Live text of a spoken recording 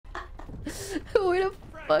Where the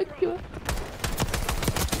fuck you?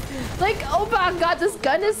 Like, oh my god, this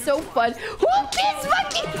gun is so fun. Who keeps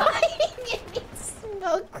fucking fighting me?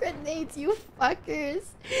 Smoke grenades, you fuckers.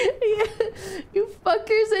 You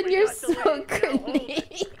fuckers and your smoke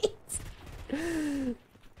grenades.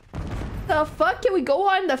 The fuck? Can we go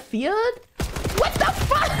on the field? What the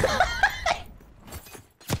fuck?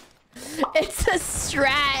 It's a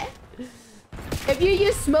strat. If you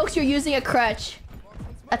use smokes, you're using a crutch.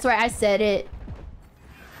 That's why I said it.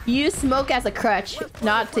 You use smoke as a crutch,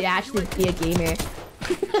 not to actually be a gamer.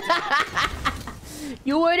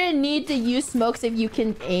 You wouldn't need to use smokes if you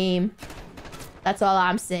can aim. That's all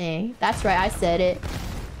I'm saying. That's right, I said it.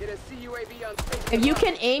 If you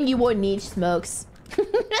can aim, you won't need smokes.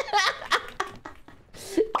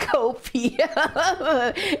 Copy.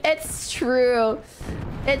 It's true.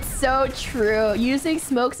 It's so true. Using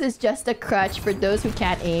smokes is just a crutch for those who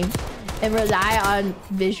can't aim and rely on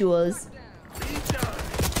visuals.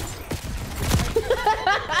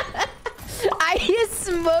 I use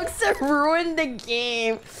smokes to ruin the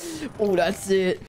game. Oh, that's it.